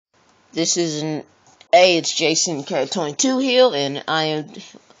This is it's Jason K22 here, and I am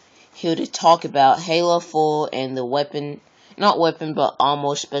here to talk about Halo 4 and the but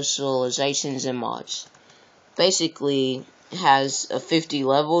armor specializations and mods. Basically, it has 50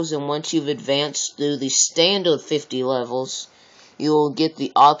 levels, and once you've advanced through the standard 50 levels, you will get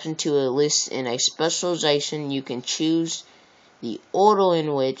the option to enlist in a specialization. You can choose the order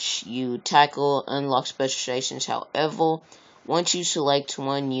in which you tackle unlock specializations. However, once you select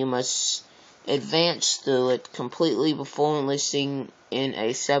one, you must advance through it completely before enlisting in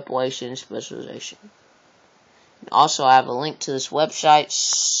a separation specialization. Also, I have a link to this website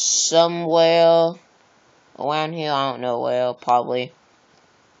somewhere around here. I don't know where. Probably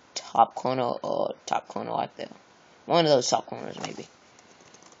top corner or top corner right there. One of those top corners, maybe.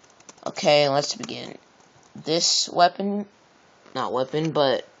 Okay, let's begin. This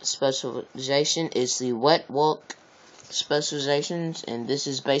but specialization is the wet work specializations, and this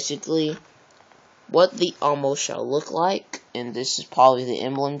is basically what the armor shall look like, and this is probably the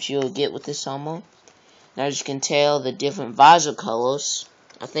emblems you'll get with this armor. Now, as you can tell, the different visor colors.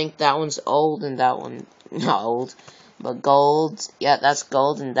 I think that one's old and that one not old, but gold. Yeah, that's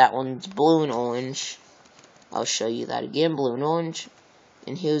gold, and that one's blue and orange. I'll show you that again, blue and orange.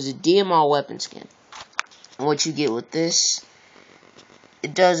 And here's a DMR weapon skin. And what you get with this,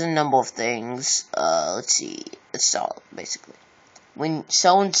 it does a number of things. Let's see. Let's start, basically. When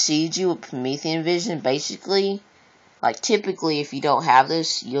someone sees you with Promethean vision, basically, like typically if you don't have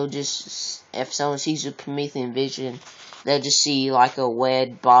this, if someone sees you with Promethean vision, they'll just see like a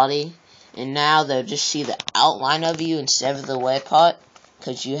wet body, and now they'll just see the outline of you instead of the wet part,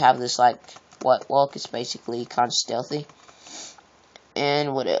 because you have this like wet walk. It's basically kind of stealthy.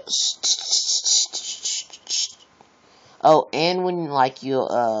 And what else? Oh, and when like you're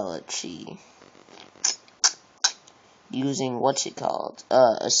let's see, using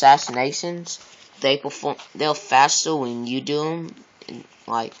assassinations, they're faster when you do them. And,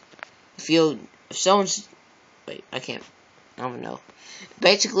 like if someone's I don't know.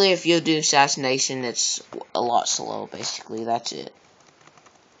 Basically, if you do assassination, it's a lot slower. Basically, that's it.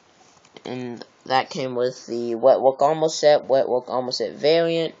 And that came with the wet work armor set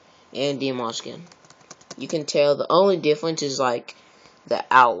variant, and DMR skin. You can tell the only difference is like the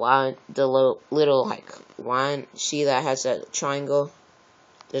outline, the little like line. See that has that triangle?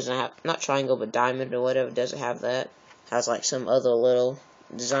 Doesn't have, not triangle, but diamond or whatever. Doesn't have that. Has like some other little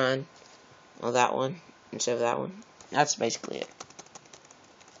design on that one instead of that one. That's basically it.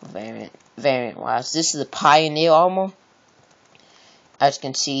 Variant wise, this is the Pioneer armor. As you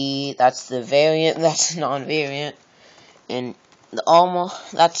can see, that's the variant. That's non-variant. And the armor,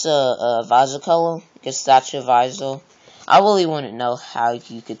 that's a visor color. Because that's your visor. I really want to know how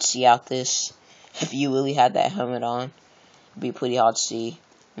you could see out this if you really had that helmet on. It'd be pretty hard to see.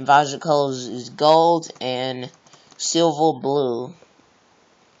 And visor colors is gold and silver blue.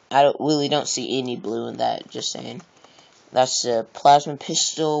 I really don't see any blue in that, just saying. That's a plasma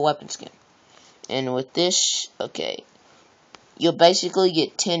pistol weapon skin. And with this, okay, you'll basically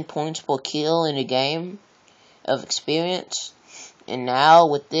get 10 points per kill in a game of experience. And now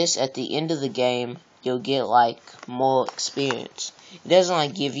with this, at the end of the game, you'll get like more experience. It doesn't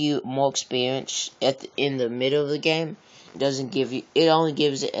like give you more experience in the middle of the game. It doesn't give you. It only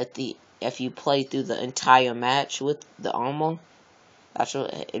gives it if you play through the entire match with the armor. That's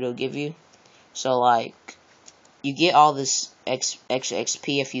what it'll give you. So like, you get all this extra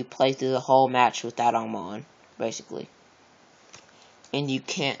XP if you play through the whole match with that armor on, basically. And you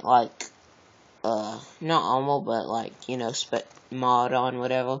can't like, not armor, but like, you know, mod on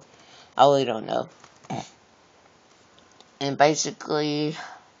whatever. I really don't know. And basically,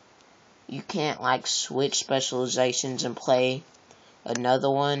 you can't like switch specializations and play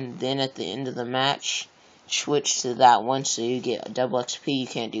another one, then at the end of the match, switch to that one so you get double XP. You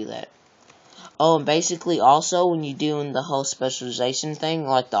can't do that. Oh, and basically also when you're doing the whole specialization thing,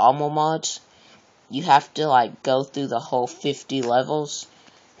 like the armor mods, you have to like go through the whole 50 levels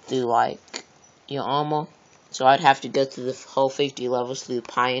through like your armor. So I'd have to go through the whole 50 levels through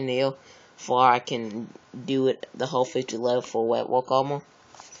Pioneer before I can do it the whole 50 level for wet work armor.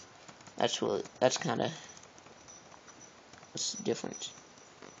 That's kind of what's the difference.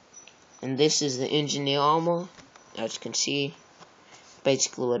 And this is the engineer armor. As you can see,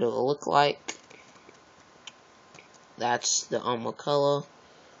 basically what it will look like. That's the armor color.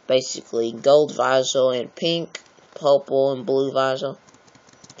 Basically gold visor and pink, purple, and blue visor.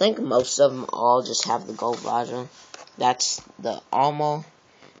 I think most of them all just have the gold visor. That's the armor.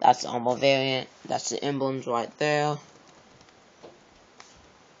 That's the armor variant. That's the emblems right there.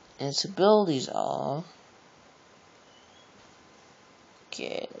 And its abilities are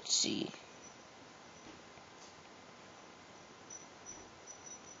Okay, let's see.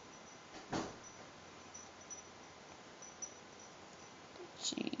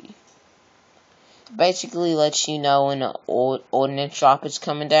 Basically lets you know when an ordnance drop is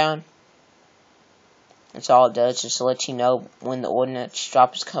coming down. That's all it does, just to let you know when the ordnance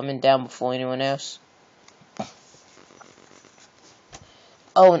drop is coming down before anyone else.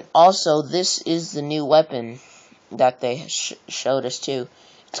 Oh, and also, this is the new weapon that they showed us too.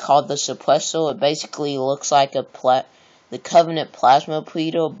 It's called the suppressor. It basically looks like the Covenant plasma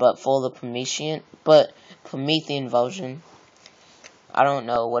torpedo, but for the Promethean version. I don't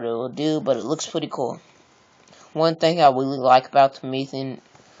know what it will do, but it looks pretty cool. One thing I really like about Promethean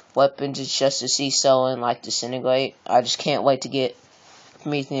weapons is just to see someone like disintegrate. I just can't wait to get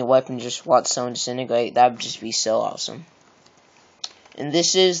Promethean weapon just watch someone disintegrate. That would just be so awesome. And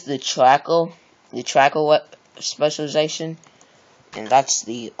this is the tracker specialization, and that's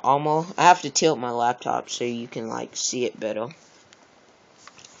the armor. I have to tilt my laptop so you can like see it better.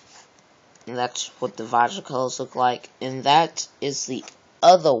 And that's what the visor colors look like. And that is the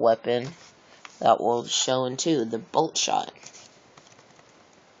other weapon that we're showing too, the boltshot.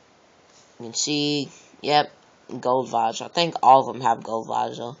 You can see, yep, gold visor. I think all of them have gold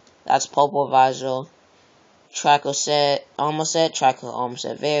visor. That's purple visor, tracker set, armor set, tracker armor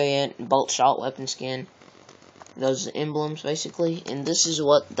set variant, boltshot weapon skin. Those are emblems basically. And this is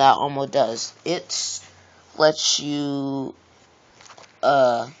what that armor does. It lets you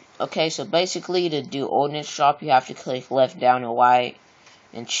okay, so basically to do ordnance drop, you have to click left, down, or right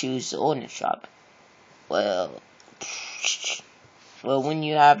and choose the ordnance drop. Well, when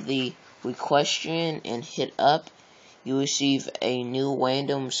you have the equestrian and hit up, you receive a new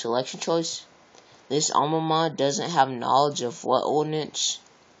random selection choice. This armor mod doesn't have knowledge of what ordnance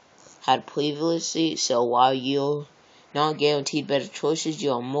had previously, so while you're not guaranteed better choices,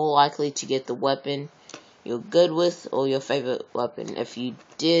 you are more likely to get the weapon you're good with or your favorite weapon if you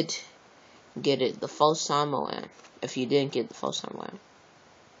did get it the first time around. If you didn't get it the first time around.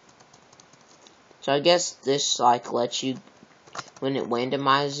 So I guess this like lets you, when it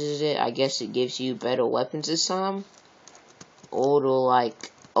randomizes it, I guess it gives you better weapons this time. Or it'll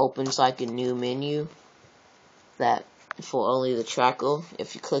like opens like a new menu that for only the tracker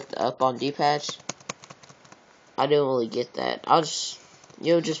if you click the up on D-pads. I didn't really get that.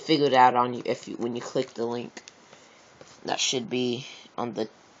 You'll just figure it out on when you click the link. That should be on the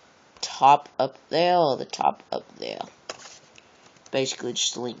top up there or the top up there. Basically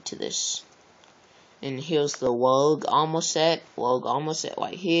just a link to this. And here's the Rogue armor set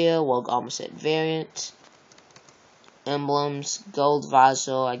right here, Rogue armor set variant. Emblems, gold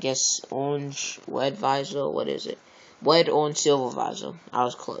visor, I guess orange, red visor, what is it? Red, orange, silver visor. I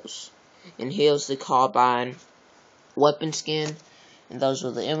was close. And here's the carbine weapon skin. And those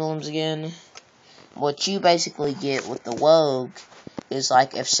are the emblems again. What you basically get with the Rogue is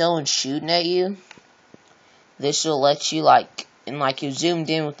like if someone's shooting at you, this will let you like, and like you're zoomed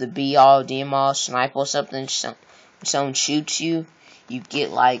in with the BR, DMR, sniper or something, someone shoots you, you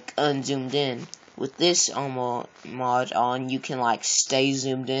get like unzoomed in. With this armor mod on, you can like stay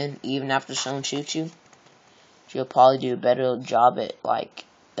zoomed in even after someone shoots you. So you'll probably do a better job at like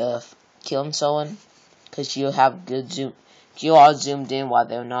killing someone, because you'll have good zoom. You are zoomed in while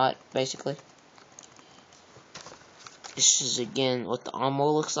they're not, basically. This is again what the armor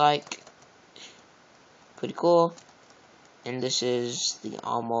looks like. Pretty cool. And this is the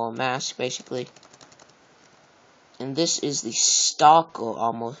armor mask, basically. And this is the stalker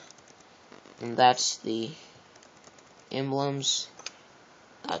armor. And that's the emblems.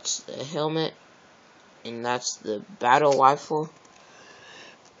 That's the helmet. And that's the battle rifle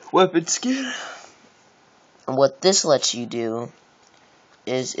weapon skin. And what this lets you do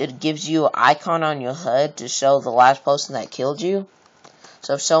is it gives you an icon on your HUD to show the last person that killed you.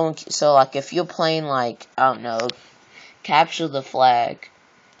 So if if you're playing like, I don't know, capture the flag.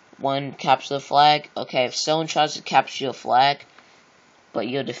 Capture the flag. Okay, if someone tries to capture your flag, but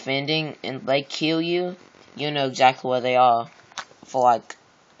you're defending and they kill you, you know exactly where they are. For like,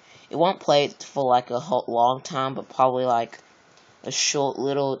 it won't play for like a long time, but probably like a short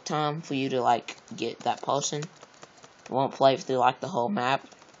little time for you to like get that person. It won't play through like the whole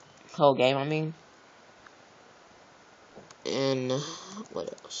game, I mean. And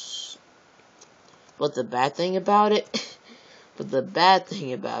what else? But the bad thing about it,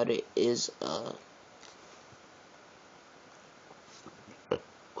 is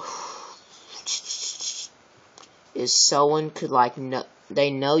someone could like they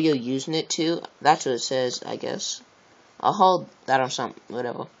know you're using it too. That's what it says, I guess. I'll hold that on something,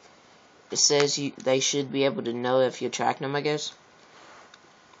 whatever. It says they should be able to know if you're tracking them, I guess.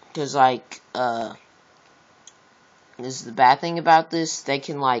 Because, like, this is the bad thing about this. They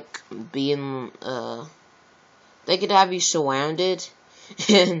can, like, be in, they could have you surrounded,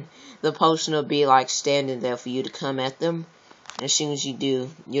 and the person will be, like, standing there for you to come at them. And as soon as you do,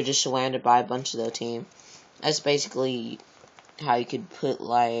 you're just surrounded by a bunch of their team. That's basically how you could put,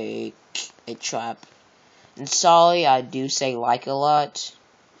 like, a trap. And sorry, I do say like a lot.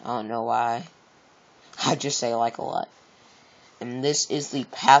 I don't know why. I just say like a lot. And this is the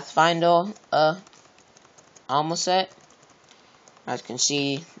Pathfinder armor set. As you can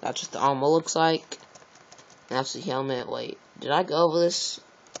see, that's what the armor looks like. And that's the helmet. Wait, did I go over this?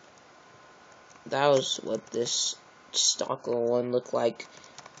 That was what this Stalker one looked like.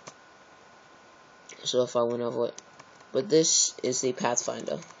 So if I went over it. But this is the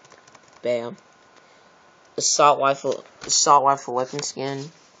Pathfinder. Bam. Assault rifle weapon skin.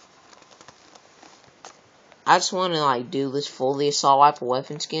 I just want to like do this for the assault rifle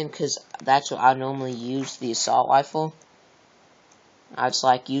weapon skin because that's what I normally use, the assault rifle. I just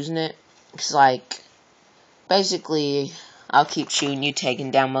like using it. It's like basically I'll keep shooting you,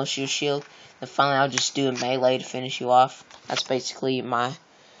 taking down most of your shield, and finally I'll just do a melee to finish you off. That's basically my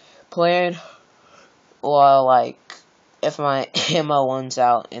plan. Or like if my ammo runs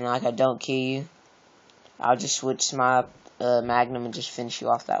out and like I don't kill you, I'll just switch my Magnum and just finish you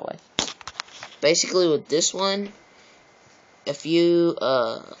off that way. Basically with this one, if you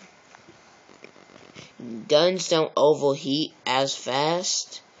guns don't overheat as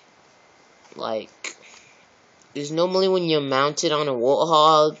fast, like is normally when you're mounted on a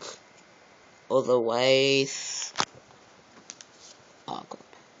Warthog or the Wraith. Oh,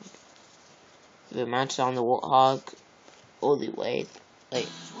 if you're mounted on the Warthog or the Wraith. Wait,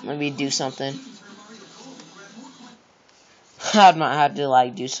 let me do something. I might have to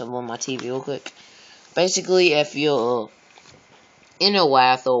like do something on my TV real quick. Basically, if you're in a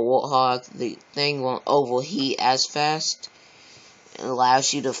Wraith or Warthog, the thing won't overheat as fast. It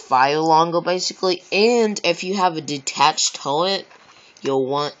allows you to fire longer, basically. And if you have a detached turret,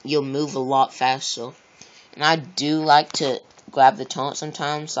 you'll move a lot faster. And I do like to grab the turret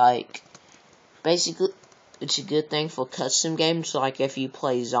sometimes. Like, basically, it's a good thing for custom games. Like if you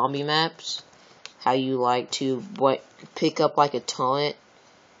play zombie maps, how you like to pick up like a turret,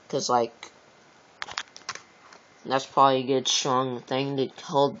 because like that's probably a good strong thing to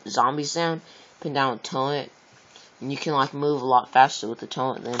hold zombies down. Pin down a turret. And you can like move a lot faster with the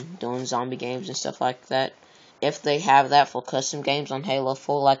turret than doing zombie games and stuff like that. If they have that for custom games on Halo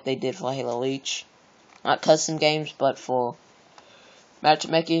 4 like they did for Halo Reach. Not custom games, but for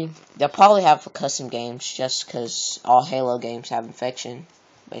matchmaking. They'll probably have for custom games just because all Halo games have infection,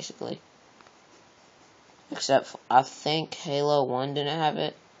 basically. Except for, I think Halo 1 didn't have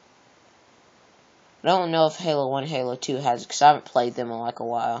it. I don't know if Halo 1 and Halo 2 has it because I haven't played them in like a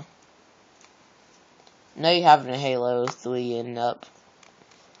while. I know you have it in Halo 3 and up.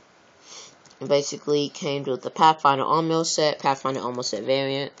 And basically came with the Pathfinder armor set, Pathfinder armor set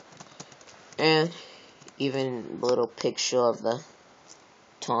variant, and even a little picture of the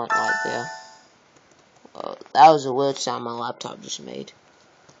taunt right there. That was a weird sound my laptop just made.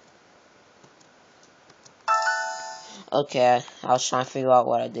 Okay, I was trying to figure out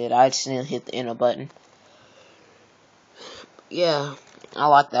what I did. I just didn't hit the enter button. Yeah, I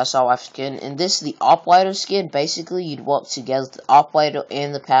like that assault rifle skin. And this is the operator skin. Basically, you'd work together with the operator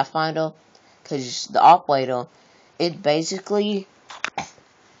and the Pathfinder. Because the operator, it basically,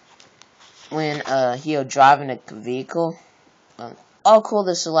 when you're driving a vehicle. Oh, cool,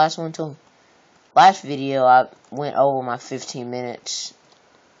 this is the last one too. Last video, I went over my 15 minutes.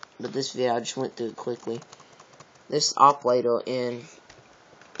 But this video, I just went through it quickly. This operator, and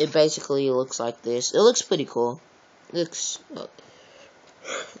it basically looks like this. It looks pretty cool. It looks,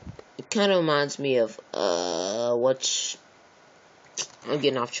 it kind of reminds me of, I'm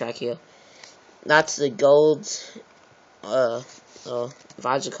getting off track here. That's the gold,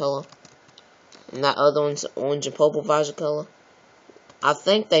 visor color. And that other one's orange and purple visor color. I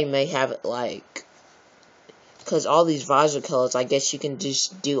think they may have it like, because all these visor colors, I guess you can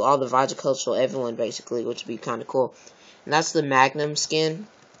just do all the visor colors for everyone, basically, which would be kind of cool. And that's the Magnum skin.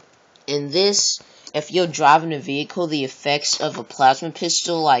 In this, if you're driving a vehicle, the effects of a plasma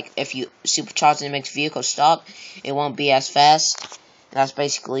pistol, like if you supercharge it and makes vehicle stop, it won't be as fast. And that's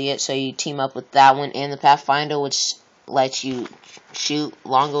basically it. So you team up with that one and the Pathfinder, which lets you shoot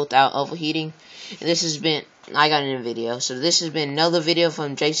longer without overheating. And this has been, I got in a video. So this has been another video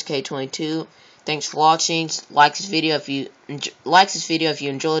from JCK22. Thanks for watching. Like this video if you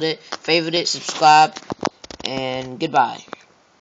enjoyed it. Favorite it, subscribe, and goodbye.